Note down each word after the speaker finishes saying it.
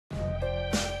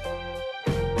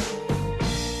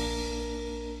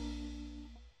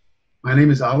My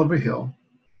name is Oliver Hill.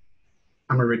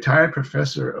 I'm a retired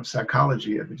professor of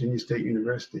psychology at Virginia State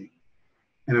University,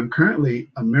 and I'm currently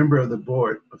a member of the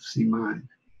board of C-Mind.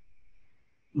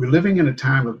 We're living in a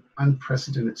time of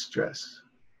unprecedented stress,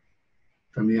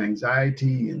 from the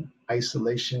anxiety and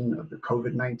isolation of the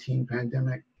COVID-19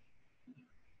 pandemic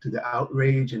to the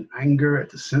outrage and anger at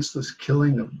the senseless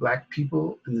killing of Black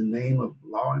people in the name of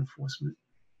law enforcement,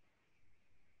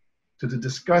 to the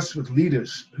disgust with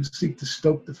leaders who seek to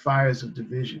stoke the fires of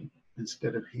division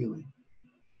instead of healing.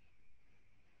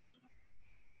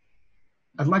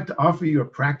 I'd like to offer you a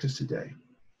practice today,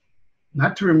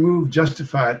 not to remove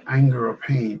justified anger or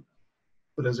pain,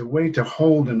 but as a way to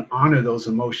hold and honor those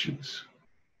emotions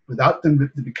without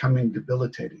them becoming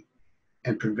debilitating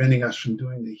and preventing us from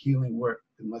doing the healing work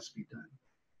that must be done.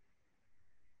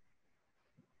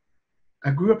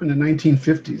 I grew up in the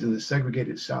 1950s in the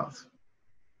segregated South.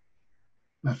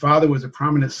 My father was a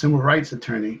prominent civil rights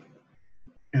attorney,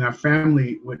 and our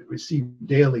family would receive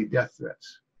daily death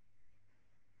threats.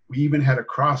 We even had a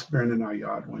cross burned in our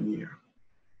yard one year.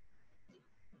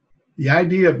 The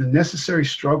idea of the necessary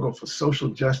struggle for social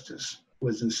justice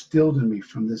was instilled in me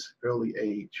from this early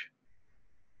age.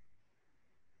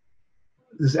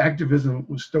 This activism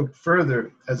was stoked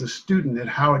further as a student at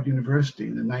Howard University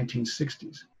in the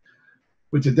 1960s,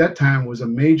 which at that time was a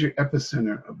major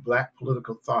epicenter of Black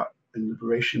political thought and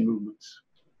liberation movements.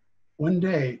 One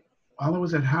day, while I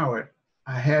was at Howard,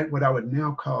 I had what I would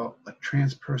now call a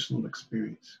transpersonal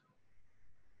experience,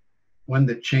 one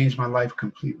that changed my life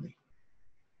completely.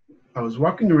 I was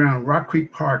walking around Rock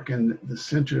Creek Park in the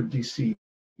center of DC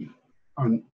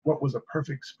on what was a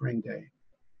perfect spring day.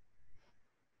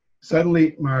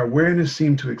 Suddenly, my awareness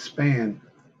seemed to expand,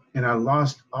 and I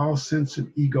lost all sense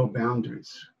of ego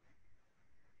boundaries.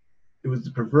 It was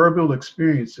the proverbial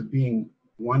experience of being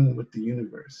one with the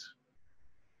universe.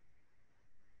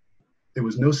 There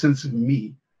was no sense of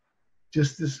me,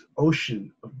 just this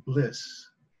ocean of bliss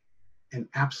and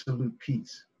absolute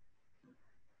peace,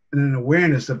 and an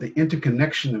awareness of the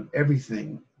interconnection of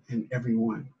everything and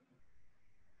everyone.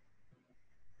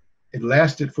 It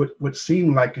lasted for what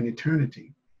seemed like an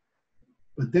eternity,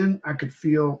 but then I could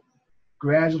feel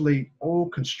gradually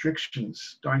old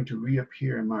constrictions starting to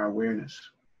reappear in my awareness.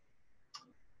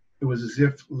 It was as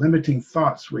if limiting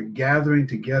thoughts were gathering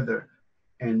together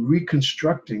and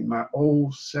reconstructing my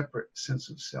old separate sense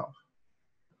of self.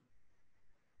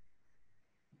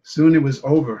 Soon it was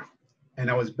over,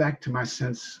 and I was back to my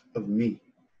sense of me.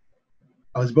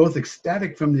 I was both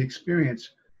ecstatic from the experience,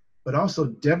 but also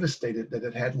devastated that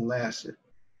it hadn't lasted.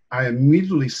 I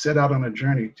immediately set out on a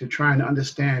journey to try and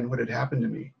understand what had happened to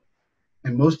me,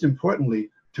 and most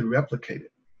importantly, to replicate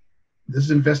it. This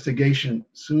investigation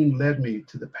soon led me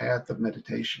to the path of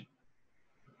meditation.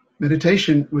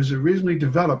 Meditation was originally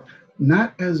developed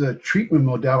not as a treatment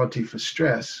modality for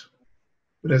stress,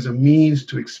 but as a means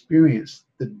to experience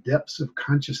the depths of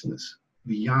consciousness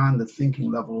beyond the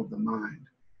thinking level of the mind.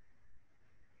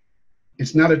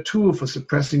 It's not a tool for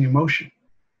suppressing emotion,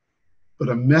 but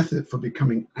a method for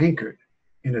becoming anchored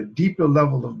in a deeper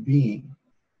level of being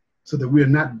so that we are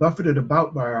not buffeted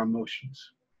about by our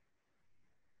emotions.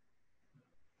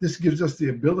 This gives us the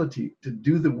ability to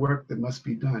do the work that must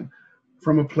be done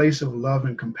from a place of love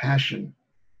and compassion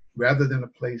rather than a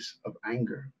place of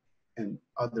anger and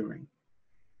othering.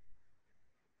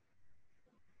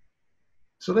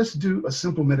 So let's do a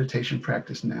simple meditation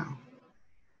practice now.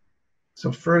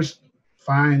 So first,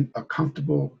 find a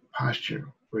comfortable posture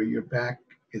where your back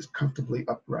is comfortably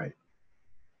upright.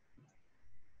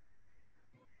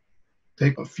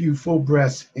 Take a few full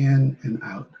breaths in and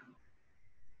out.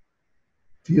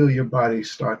 Feel your body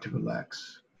start to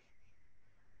relax.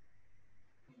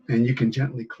 And you can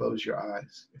gently close your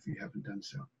eyes if you haven't done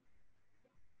so.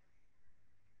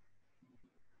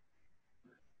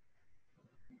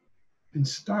 And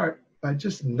start by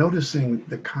just noticing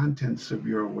the contents of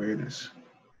your awareness,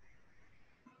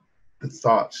 the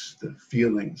thoughts, the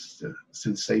feelings, the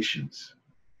sensations.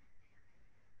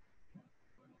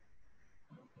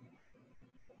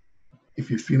 If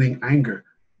you're feeling anger,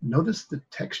 notice the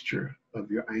texture of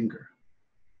your anger,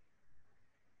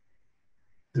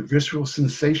 the visceral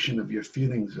sensation of your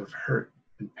feelings of hurt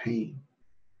and pain.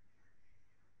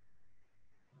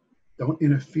 Don't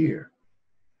interfere,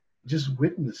 just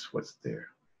witness what's there.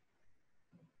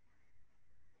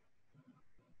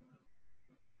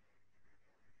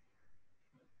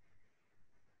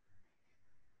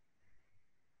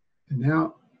 And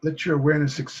now let your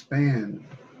awareness expand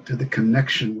to the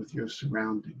connection with your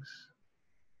surroundings.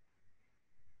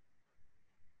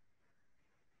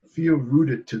 Feel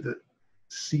rooted to the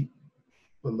seat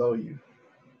below you.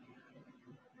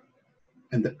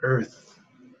 and the earth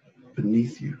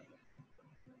beneath you.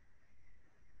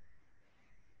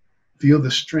 Feel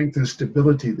the strength and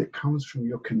stability that comes from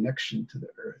your connection to the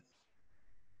earth.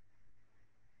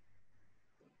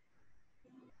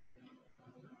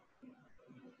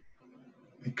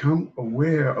 Become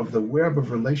aware of the web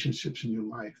of relationships in your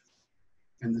life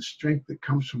and the strength that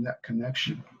comes from that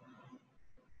connection.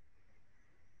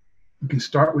 You can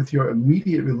start with your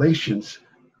immediate relations,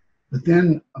 but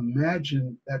then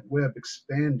imagine that web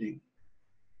expanding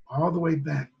all the way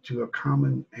back to a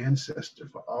common ancestor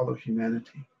for all of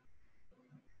humanity.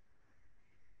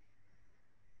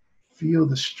 Feel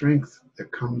the strength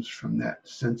that comes from that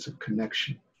sense of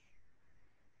connection.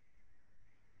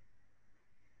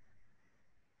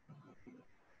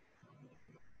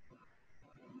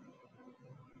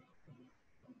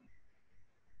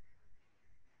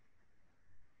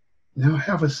 Now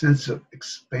have a sense of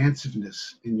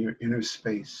expansiveness in your inner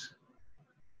space.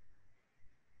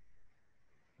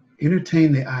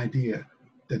 Entertain the idea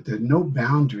that there are no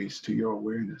boundaries to your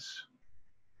awareness.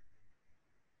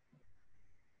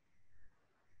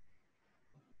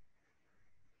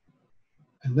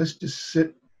 And let's just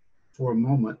sit for a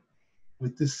moment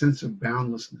with this sense of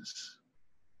boundlessness.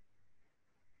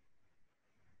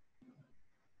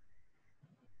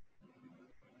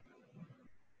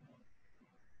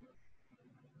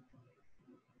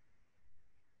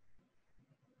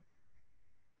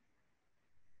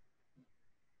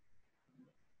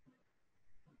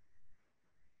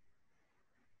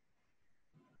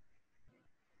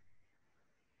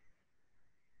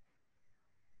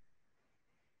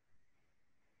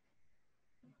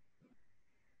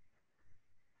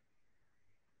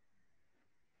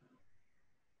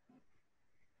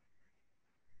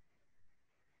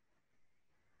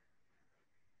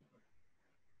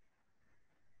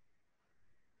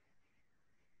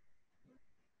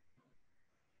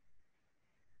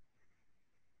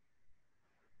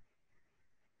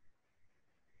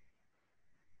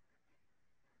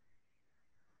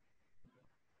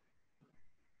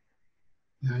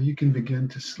 Now you can begin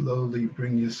to slowly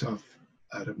bring yourself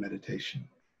out of meditation.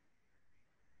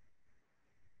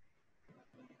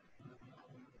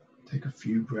 Take a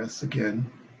few breaths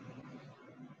again.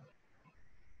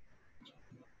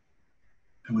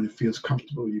 And when it feels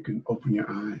comfortable, you can open your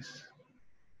eyes.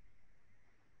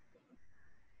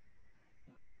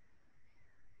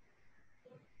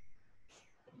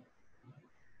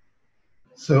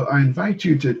 So I invite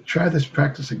you to try this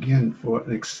practice again for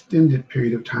an extended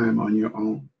period of time on your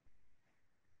own.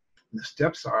 And the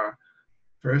steps are,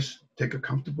 first, take a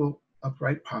comfortable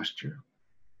upright posture.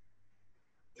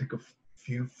 Take a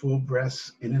few full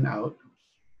breaths in and out.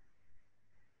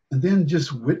 And then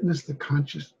just witness the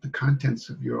contents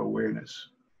of your awareness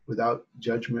without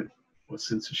judgment or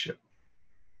censorship.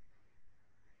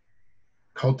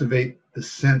 Cultivate the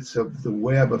sense of the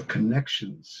web of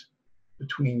connections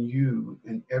between you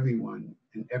and everyone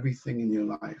and everything in your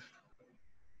life.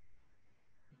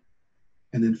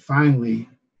 And then finally,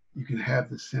 you can have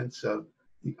the sense of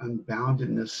the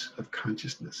unboundedness of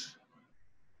consciousness.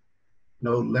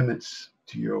 No limits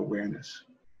to your awareness.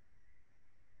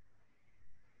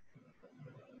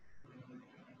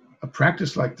 A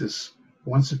practice like this,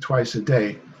 once or twice a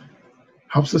day,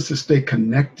 helps us to stay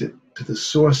connected to the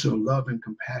source of love and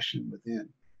compassion within,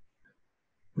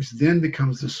 which then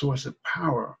becomes the source of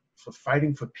power for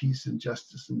fighting for peace and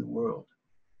justice in the world.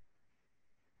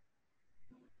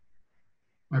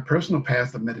 My personal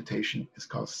path of meditation is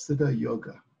called Siddha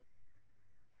Yoga.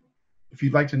 If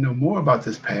you'd like to know more about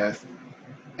this path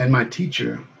and my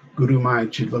teacher, Guru Mai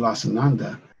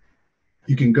Chidvilasananda,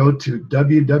 you can go to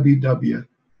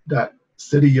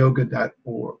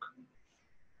www.siddhayoga.org.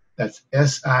 That's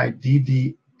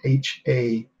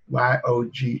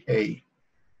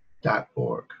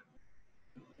SIDDHAYOGA.org.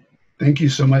 Thank you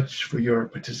so much for your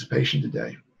participation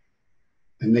today.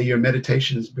 And may your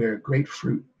meditations bear great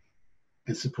fruit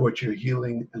and support your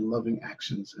healing and loving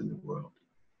actions in the world.